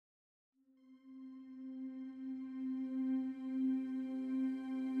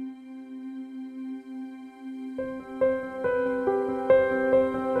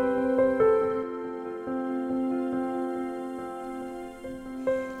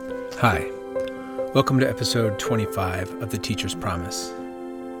Hi, welcome to episode 25 of The Teacher's Promise.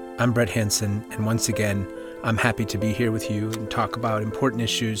 I'm Brett Hansen, and once again, I'm happy to be here with you and talk about important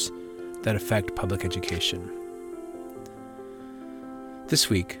issues that affect public education. This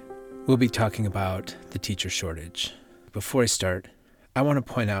week, we'll be talking about the teacher shortage. Before I start, I want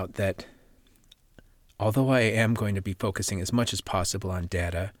to point out that although I am going to be focusing as much as possible on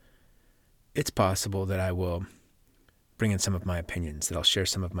data, it's possible that I will bring in some of my opinions, that I'll share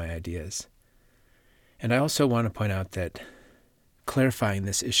some of my ideas. And I also want to point out that clarifying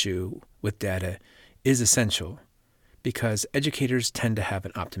this issue with data is essential because educators tend to have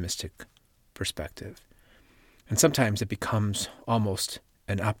an optimistic perspective. And sometimes it becomes almost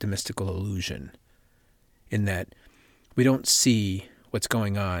an optimistical illusion in that we don't see what's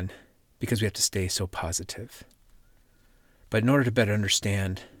going on because we have to stay so positive. But in order to better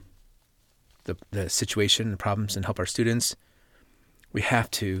understand the situation, the problems, and help our students, we have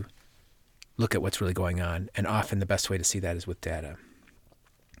to look at what's really going on, and often the best way to see that is with data.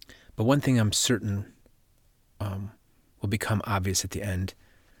 But one thing I'm certain will become obvious at the end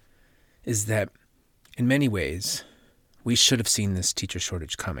is that in many ways, we should have seen this teacher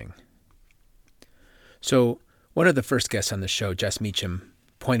shortage coming. So one of the first guests on the show, Jess Meacham,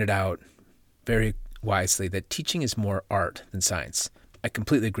 pointed out very wisely that teaching is more art than science. I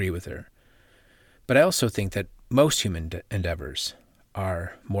completely agree with her. But I also think that most human endeavors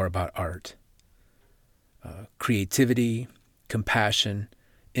are more about art. Creativity, compassion,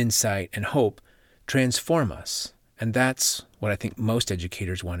 insight, and hope transform us. And that's what I think most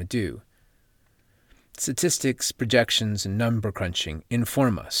educators want to do. Statistics, projections, and number crunching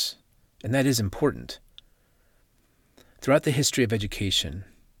inform us, and that is important. Throughout the history of education,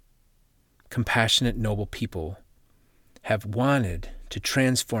 compassionate, noble people have wanted to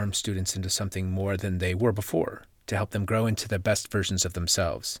transform students into something more than they were before, to help them grow into the best versions of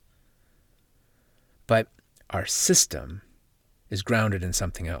themselves. But our system is grounded in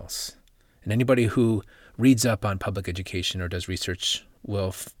something else. And anybody who reads up on public education or does research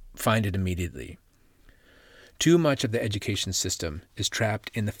will find it immediately. Too much of the education system is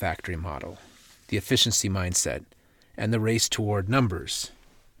trapped in the factory model, the efficiency mindset, and the race toward numbers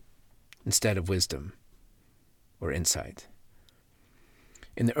instead of wisdom or insight.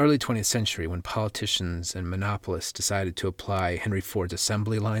 In the early 20th century, when politicians and monopolists decided to apply Henry Ford's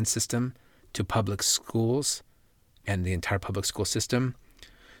assembly line system to public schools and the entire public school system,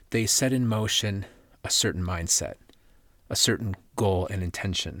 they set in motion a certain mindset, a certain goal and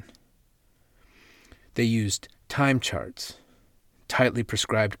intention. They used time charts, tightly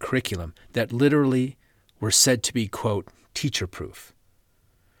prescribed curriculum that literally were said to be, quote, teacher-proof.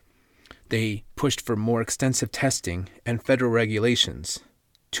 They pushed for more extensive testing and federal regulations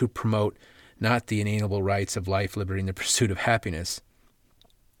to promote not the inalienable rights of life, liberty, and the pursuit of happiness,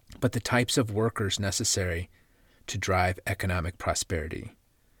 but the types of workers necessary to drive economic prosperity.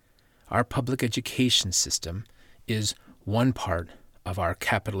 Our public education system is one part of our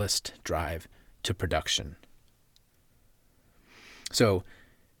capitalist drive to production. So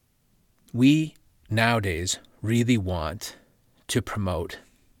we nowadays really want to promote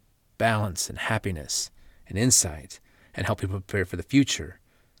balance and happiness and insight and help people prepare for the future.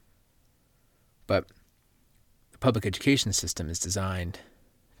 But the public education system is designed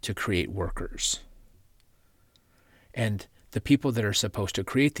to create workers. And the people that are supposed to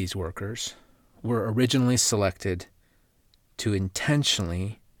create these workers were originally selected to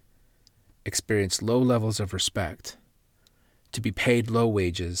intentionally experience low levels of respect, to be paid low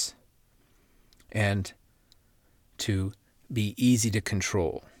wages, and to be easy to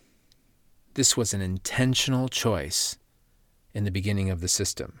control. This was an intentional choice in the beginning of the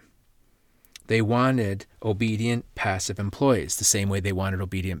system. They wanted obedient, passive employees, the same way they wanted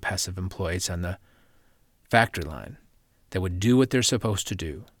obedient, passive employees on the factory line that would do what they're supposed to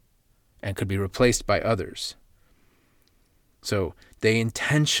do and could be replaced by others. So they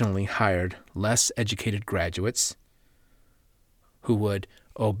intentionally hired less educated graduates who would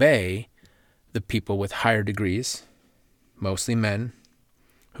obey the people with higher degrees, mostly men,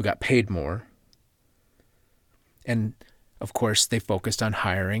 who got paid more. And, of course, they focused on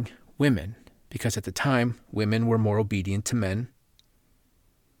hiring women because at the time, women were more obedient to men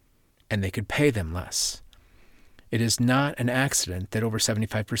and they could pay them less. It is not an accident that over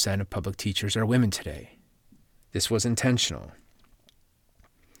 75% of public teachers are women today. This was intentional.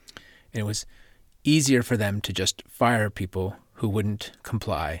 And it was easier for them to just fire people who wouldn't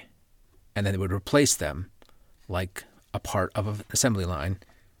comply, and then they would replace them like a part of an assembly line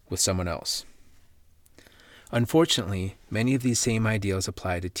with someone else. Unfortunately, many of these same ideals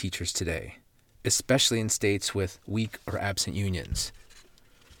apply to teachers today, especially in states with weak or absent unions.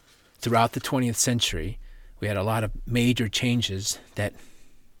 throughout the 20th century, we had a lot of major changes that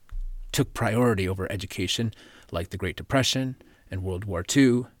took priority over education, like the Great Depression and World War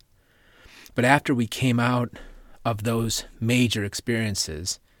II. But after we came out of those major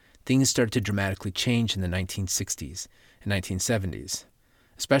experiences, things started to dramatically change in the 1960s and 1970s,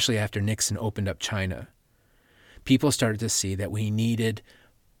 especially after Nixon opened up China. People started to see that we needed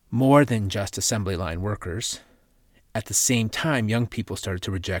more than just assembly line workers. At the same time, young people started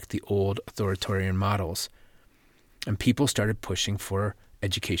to reject the old authoritarian models, and people started pushing for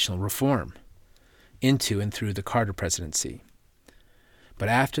educational reform into and through the Carter presidency. But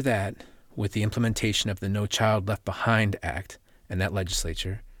after that, with the implementation of the No Child Left Behind Act and that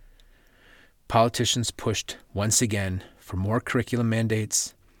legislature, politicians pushed once again for more curriculum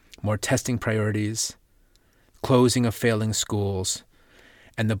mandates, more testing priorities, closing of failing schools,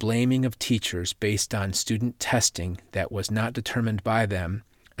 and the blaming of teachers based on student testing that was not determined by them,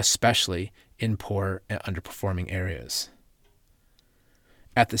 especially in poor and underperforming areas.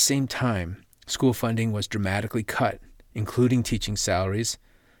 At the same time, school funding was dramatically cut, including teaching salaries,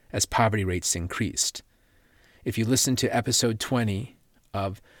 as poverty rates increased. If you listen to episode 20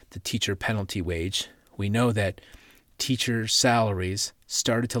 of the teacher penalty wage, we know that teacher salaries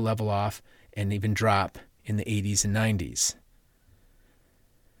started to level off and even drop in the 80s and 90s.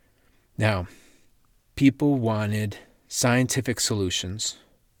 Now, people wanted scientific solutions,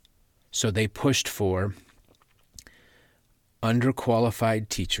 so they pushed for underqualified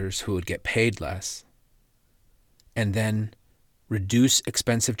teachers who would get paid less, and then reduce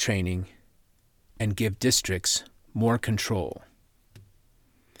expensive training and give districts more control.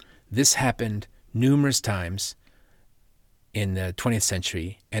 This happened numerous times in the 20th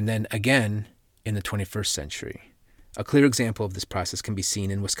century and then again in the 21st century. A clear example of this process can be seen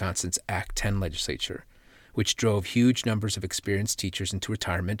in Wisconsin's Act 10 legislature, which drove huge numbers of experienced teachers into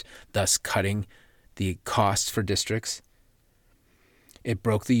retirement, thus cutting the costs for districts. It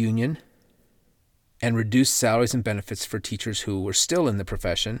broke the union and reduced salaries and benefits for teachers who were still in the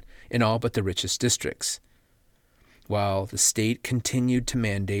profession in all but the richest districts, while the state continued to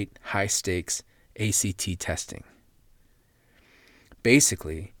mandate high-stakes ACT testing.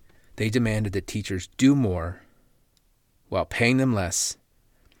 Basically, they demanded that teachers do more while paying them less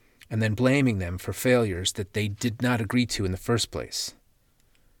and then blaming them for failures that they did not agree to in the first place.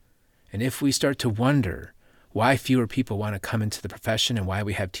 And if we start to wonder why fewer people want to come into the profession and why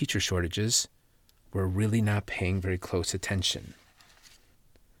we have teacher shortages, we're really not paying very close attention.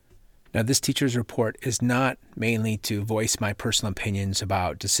 Now, this teacher's report is not mainly to voice my personal opinions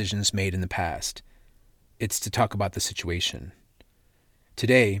about decisions made in the past. It's to talk about the situation.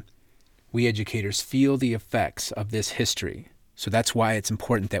 Today, we educators feel the effects of this history, so that's why it's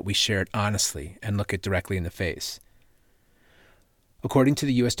important that we share it honestly and look it directly in the face. According to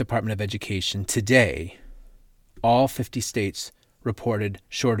the U.S. Department of Education, today, all 50 states reported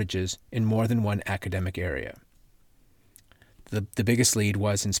shortages in more than one academic area. The biggest lead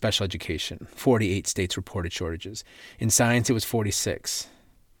was in special education. 48 states reported shortages. In science, it was 46.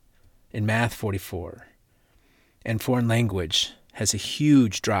 In math, 44. And foreign language has a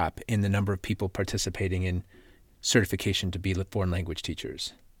huge drop in the number of people participating in certification to be foreign language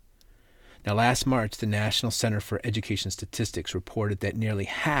teachers. Now, last March, the National Center for Education Statistics reported that nearly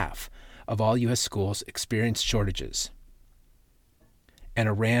half of all U.S. schools experienced shortages. And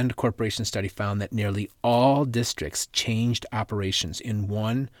a RAND Corporation study found that nearly all districts changed operations in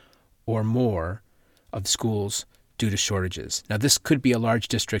one or more of schools due to shortages. Now, this could be a large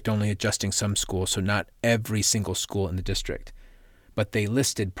district only adjusting some schools, so not every single school in the district. But they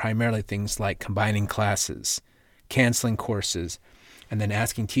listed primarily things like combining classes, canceling courses, and then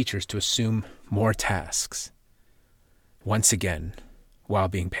asking teachers to assume more tasks, once again, while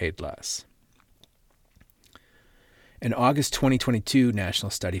being paid less. An August 2022 national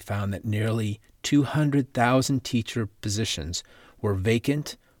study found that nearly 200,000 teacher positions were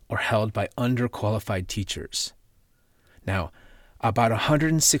vacant or held by underqualified teachers. Now, about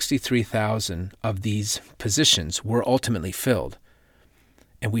 163,000 of these positions were ultimately filled.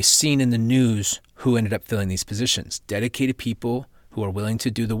 And we've seen in the news who ended up filling these positions. Dedicated people who are willing to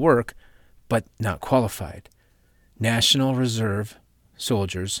do the work, but not qualified. National Reserve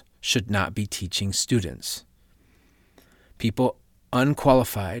soldiers should not be teaching students. People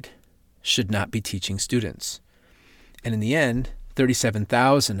unqualified should not be teaching students. And in the end,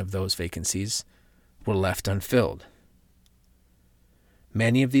 37,000 of those vacancies were left unfilled.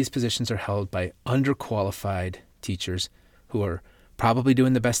 Many of these positions are held by underqualified teachers who are probably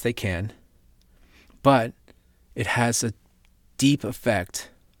doing the best they can, but it has a deep effect,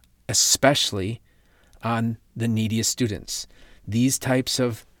 especially on the neediest students. These types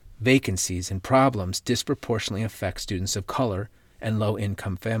of vacancies and problems disproportionately affect students of color and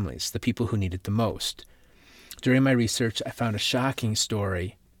low-income families, the people who need it the most. During my research, I found a shocking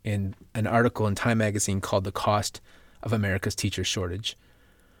story in an article in Time magazine called "The Cost of America's Teacher Shortage."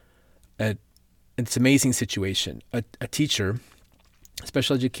 It's an amazing situation. A teacher, a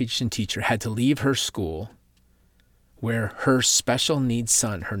special education teacher, had to leave her school where her special needs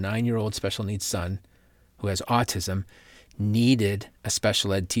son, her 9-year-old special needs son, who has autism, needed a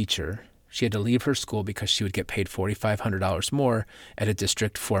special ed teacher. She had to leave her school because she would get paid $4,500 more at a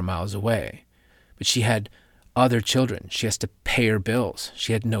district 4 miles away. But she had other children. She has to pay her bills.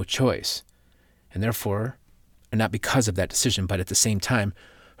 She had no choice. And therefore, and not because of that decision, but at the same time,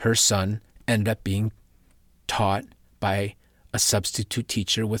 her son ended up being taught by a substitute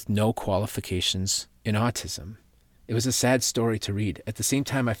teacher with no qualifications in autism. It was a sad story to read. At the same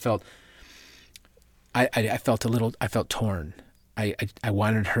time, I felt torn. I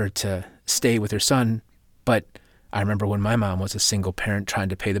wanted her to stay with her son, but I remember when my mom was a single parent trying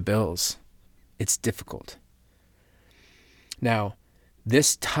to pay the bills. It's difficult. Now,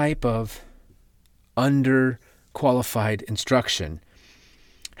 this type of underqualified instruction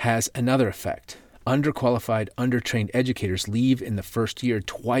has another effect. Underqualified, undertrained educators leave in the first year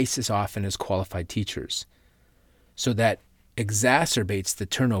twice as often as qualified teachers. So that exacerbates the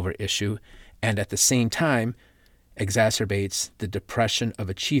turnover issue and at the same time exacerbates the depression of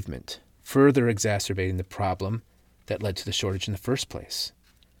achievement, further exacerbating the problem that led to the shortage in the first place.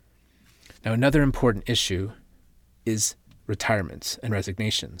 Now, another important issue is retirements and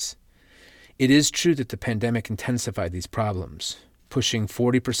resignations. It is true that the pandemic intensified these problems, pushing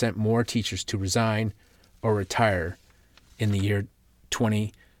 40% more teachers to resign or retire in the year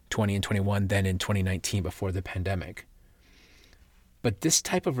 2020 and 21 than in 2019 before the pandemic. But this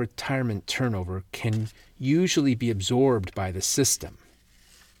type of retirement turnover can usually be absorbed by the system.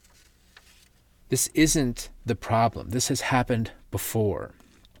 This isn't the problem. This has happened before.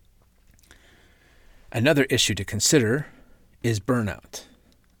 Another issue to consider is burnout.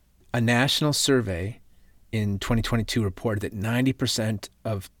 A national survey in 2022 reported that 90%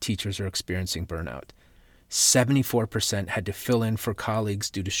 of teachers are experiencing burnout. 74% had to fill in for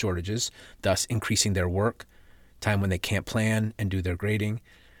colleagues due to shortages, thus increasing their work, time when they can't plan and do their grading,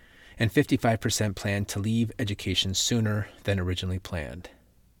 and 55% planned to leave education sooner than originally planned.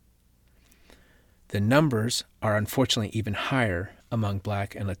 The numbers are unfortunately even higher among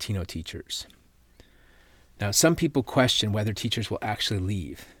Black and Latino teachers. Now, some people question whether teachers will actually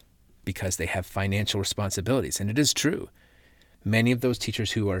leave because they have financial responsibilities, and it is true. Many of those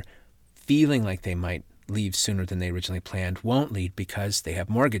teachers who are feeling like they might leave sooner than they originally planned won't leave because they have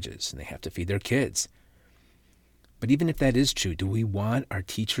mortgages and they have to feed their kids. But even if that is true, do we want our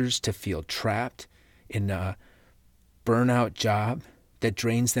teachers to feel trapped in a burnout job that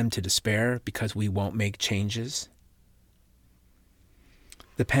drains them to despair because we won't make changes?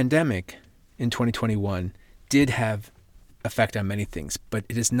 The pandemic in 2021 did have effect on many things, but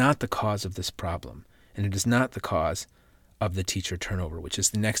it is not the cause of this problem, and it is not the cause of the teacher turnover, which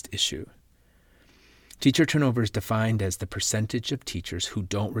is the next issue. Teacher turnover is defined as the percentage of teachers who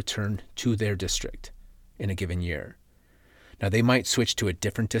don't return to their district in a given year. Now, they might switch to a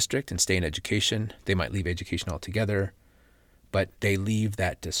different district and stay in education. They might leave education altogether, but they leave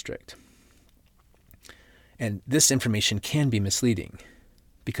that district. And this information can be misleading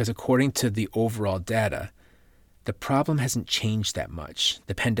because according to the overall data, the problem hasn't changed that much.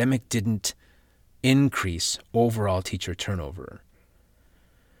 The pandemic didn't increase overall teacher turnover.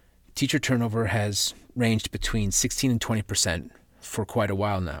 Teacher turnover has ranged between 16 and 20% for quite a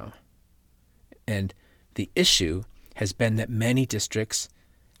while now. And the issue has been that many districts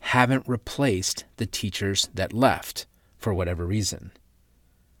haven't replaced the teachers that left for whatever reason,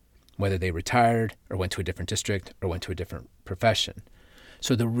 whether they retired or went to a different district or went to a different profession.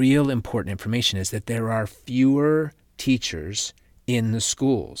 So the real important information is that there are fewer teachers in the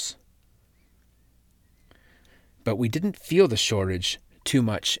schools. But we didn't feel the shortage too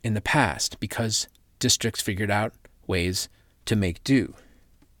much in the past because districts figured out ways to make do.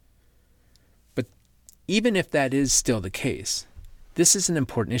 But even if that is still the case, this is an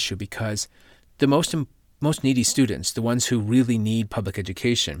important issue because the most needy students, the ones who really need public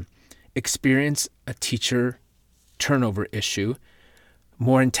education, experience a teacher turnover issue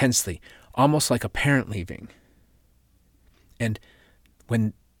more intensely, almost like a parent leaving. And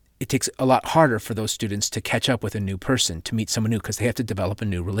when it takes a lot harder for those students to catch up with a new person, to meet someone new, because they have to develop a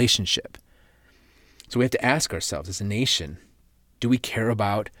new relationship. So we have to ask ourselves as a nation, do we care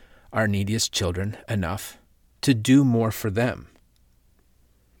about our neediest children enough to do more for them?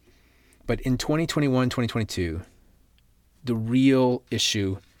 But in 2021, 2022, the real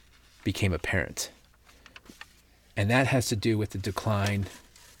issue became apparent. And that has to do with the decline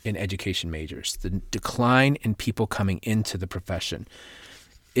in education majors, the decline in people coming into the profession.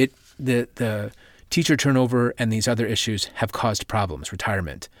 The teacher turnover and these other issues have caused problems,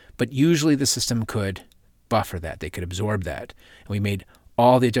 retirement. But usually the system could buffer that. They could absorb that. And we made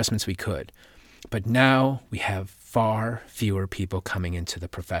all the adjustments we could. But now we have far fewer people coming into the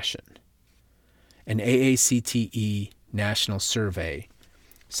profession. An AACTE national survey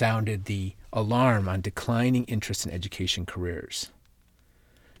sounded the alarm on declining interest in education careers.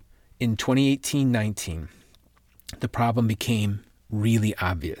 In 2018-19, the problem became really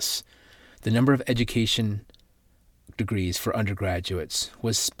obvious. The number of education degrees for undergraduates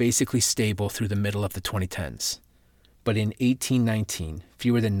was basically stable through the middle of the 2010s. But in 18-19,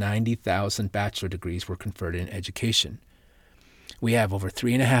 fewer than 90,000 bachelor degrees were conferred in education. We have over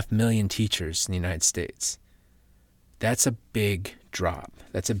 3.5 million teachers in the United States. That's a big drop.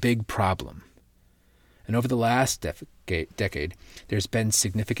 That's a big problem. And over the last decade, there's been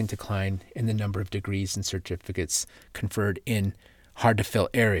significant decline in the number of degrees and certificates conferred in hard-to-fill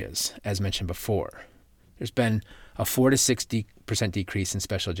areas, as mentioned before. There's been a 4 to 6% decrease in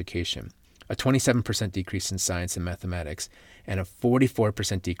special education, a 27% decrease in science and mathematics, and a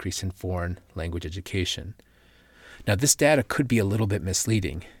 44% decrease in foreign language education. Now, this data could be a little bit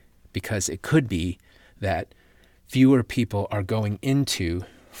misleading because it could be that fewer people are going into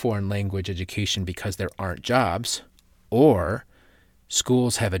foreign language education because there aren't jobs, or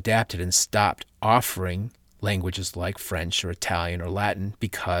schools have adapted and stopped offering languages like French or Italian or Latin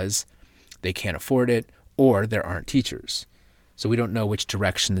because they can't afford it or there aren't teachers. So we don't know which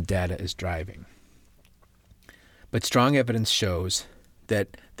direction the data is driving. But strong evidence shows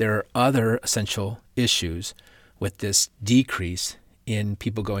that there are other essential issues with this decrease in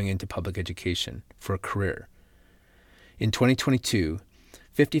people going into public education for a career. In 2022,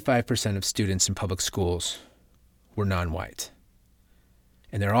 55% of students in public schools were non-white.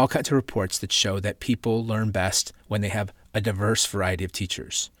 And there are all kinds of reports that show that people learn best when they have a diverse variety of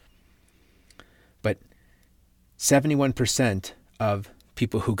teachers. But 71% of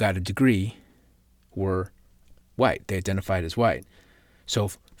people who got a degree were white. They identified as white.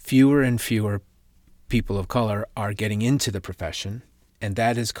 So fewer and fewer people of color are getting into the profession, and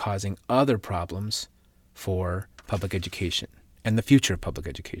that is causing other problems for public education and the future of public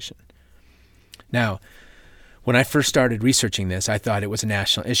education. Now, when I first started researching this, I thought it was a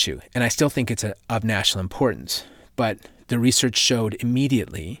national issue, and I still think it's of national importance. But the research showed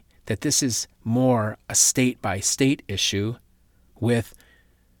immediately that this is more a state-by-state issue with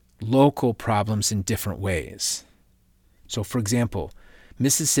local problems in different ways. So, for example,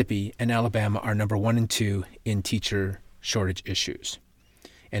 Mississippi and Alabama are number 1 and 2 in teacher shortage issues.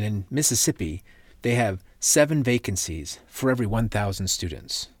 And in Mississippi, they have 7 vacancies for every 1,000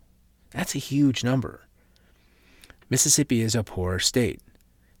 students. That's a huge number. Mississippi is a poorer state.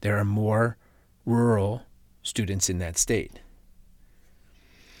 There are more rural students in that state.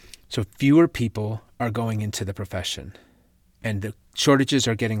 So fewer people are going into the profession, and the shortages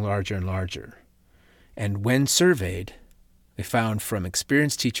are getting larger and larger. And when surveyed, they found from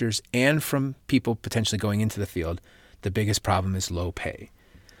experienced teachers and from people potentially going into the field, the biggest problem is low pay.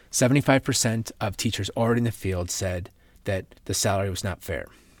 75% of teachers already in the field said that the salary was not fair.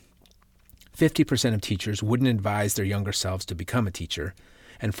 50% of teachers wouldn't advise their younger selves to become a teacher,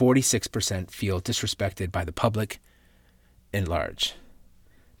 and 46% feel disrespected by the public at large.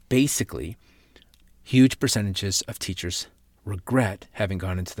 Basically, huge percentages of teachers regret having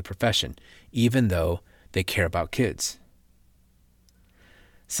gone into the profession, even though they care about kids.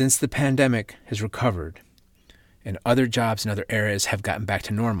 Since the pandemic has recovered and other jobs in other areas have gotten back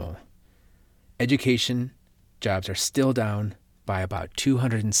to normal, education jobs are still down by about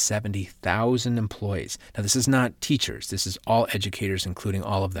 270,000 employees. Now, this is not teachers. This is all educators, including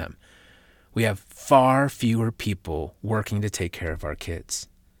all of them. We have far fewer people working to take care of our kids.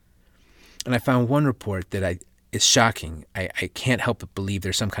 And I found one report that is shocking. I can't help but believe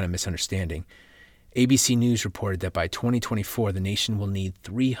there's some kind of misunderstanding. ABC News reported that by 2024, the nation will need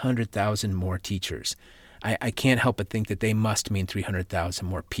 300,000 more teachers. I can't help but think that they must mean 300,000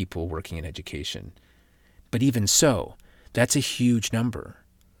 more people working in education. But even so, that's a huge number.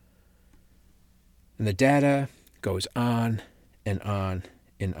 And the data goes on and on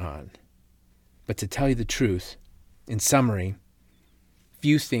and on. But to tell you the truth, in summary,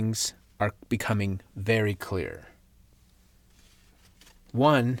 few things are becoming very clear.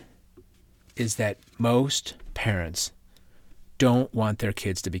 One is that most parents don't want their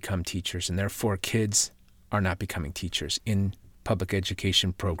kids to become teachers, and therefore kids are not becoming teachers in public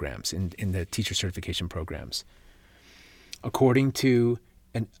education programs, in the teacher certification programs. According to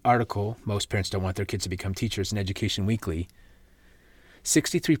an article, Most Parents Don't Want Their Kids to Become Teachers, in Education Weekly,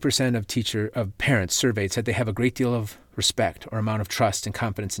 63% of parents surveyed said they have a great deal of respect or amount of trust and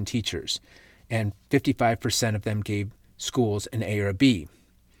confidence in teachers, and 55% of them gave schools an A or a B.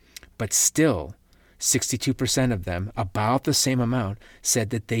 But still, 62% of them, about the same amount, said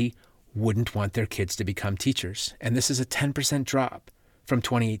that they wouldn't want their kids to become teachers. And this is a 10% drop from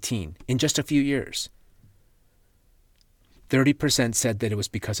 2018 in just a few years. 30% said that it was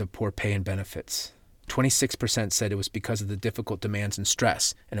because of poor pay and benefits. 26% said it was because of the difficult demands and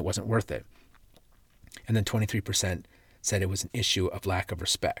stress, and it wasn't worth it. And then 23% said it was an issue of lack of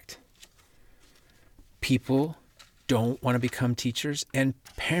respect. People don't want to become teachers, and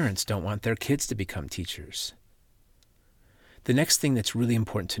parents don't want their kids to become teachers. The next thing that's really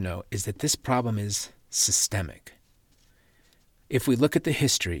important to know is that this problem is systemic. If we look at the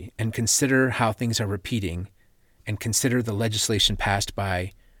history and consider how things are repeating, and consider the legislation passed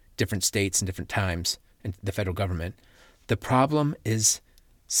by different states and different times and the federal government, the problem is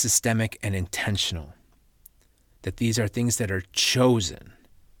systemic and intentional. That these are things that are chosen,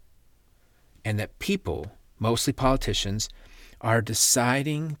 and that people, mostly politicians, are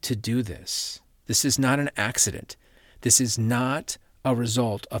deciding to do this. This is not an accident. This is not a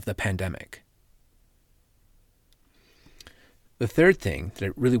result of the pandemic. The third thing that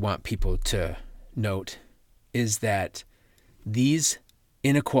I really want people to note is that these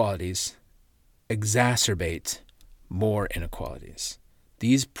inequalities exacerbate more inequalities.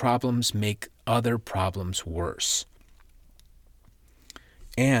 These problems make other problems worse.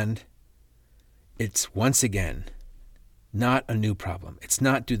 And it's, once again, not a new problem. It's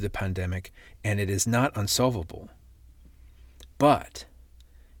not due to the pandemic, and it is not unsolvable. But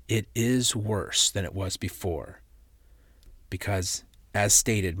it is worse than it was before because, as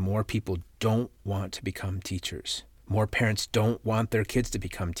stated, more people don't want to become teachers. More parents don't want their kids to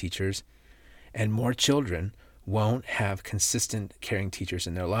become teachers, and more children won't have consistent caring teachers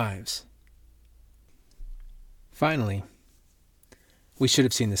in their lives. Finally, we should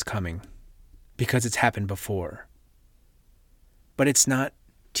have seen this coming because it's happened before. But it's not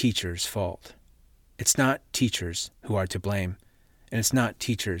teachers' fault. It's not teachers who are to blame, and it's not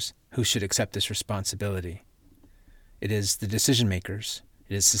teachers who should accept this responsibility. It is the decision makers.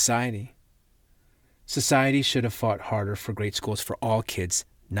 It is society. Society should have fought harder for great schools for all kids,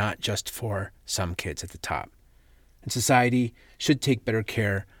 not just for some kids at the top. And society should take better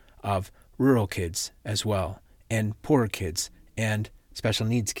care of rural kids as well, and poorer kids, and special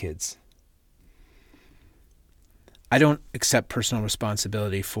needs kids. I don't accept personal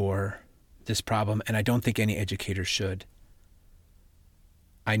responsibility for this problem, and I don't think any educator should.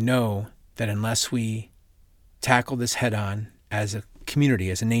 I know that unless we tackle this head on as a community,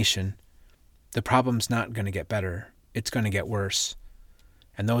 as a nation, the problem's not going to get better. It's going to get worse.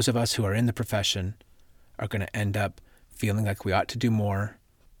 And those of us who are in the profession are going to end up feeling like we ought to do more.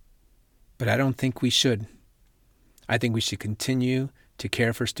 But I don't think we should. I think we should continue to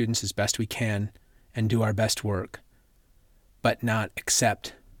care for students as best we can and do our best work, but not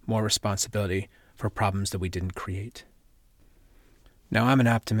accept more responsibility for problems that we didn't create. Now, I'm an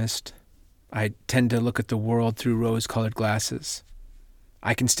optimist. I tend to look at the world through rose-colored glasses.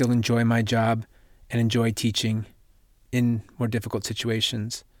 I can still enjoy my job and enjoy teaching in more difficult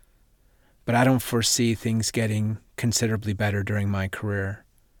situations, but I don't foresee things getting considerably better during my career.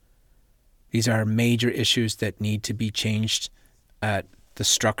 These are major issues that need to be changed at the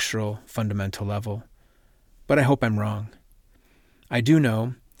structural, fundamental level, but I hope I'm wrong. I do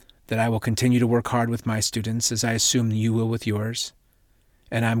know that I will continue to work hard with my students, as I assume you will with yours,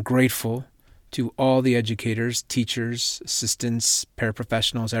 and I'm grateful to all the educators, teachers, assistants,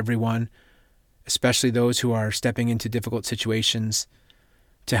 paraprofessionals, everyone, especially those who are stepping into difficult situations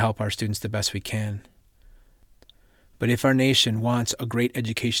to help our students the best we can. But if our nation wants a great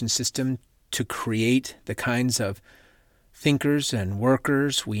education system to create the kinds of thinkers and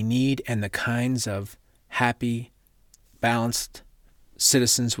workers we need and the kinds of happy, balanced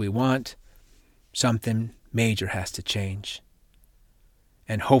citizens we want, something major has to change.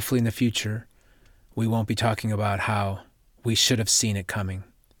 And hopefully in the future, we won't be talking about how we should have seen it coming.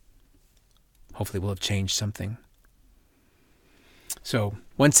 Hopefully we'll have changed something. So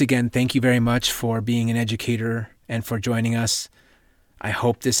once again, thank you very much for being an educator and for joining us. I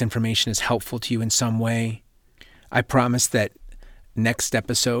hope this information is helpful to you in some way. I promise that next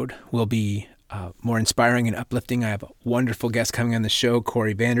episode will be more inspiring and uplifting. I have a wonderful guest coming on the show,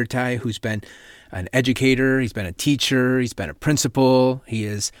 Corey Vandertye, who's been an educator, he's been a teacher, he's been a principal. He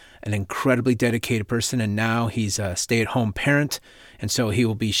is an incredibly dedicated person, and now he's a stay-at-home parent. And so he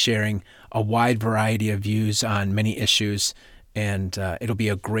will be sharing a wide variety of views on many issues and it'll be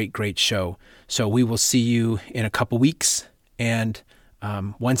a great, great show. So we will see you in a couple weeks. And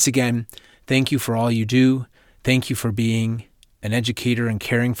once again, thank you for all you do. Thank you for being an educator and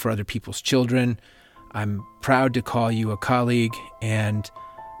caring for other people's children. I'm proud to call you a colleague, and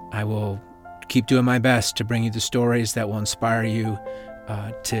I will keep doing my best to bring you the stories that will inspire you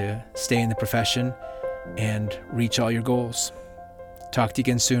to stay in the profession and reach all your goals. Talk to you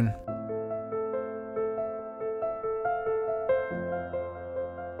again soon.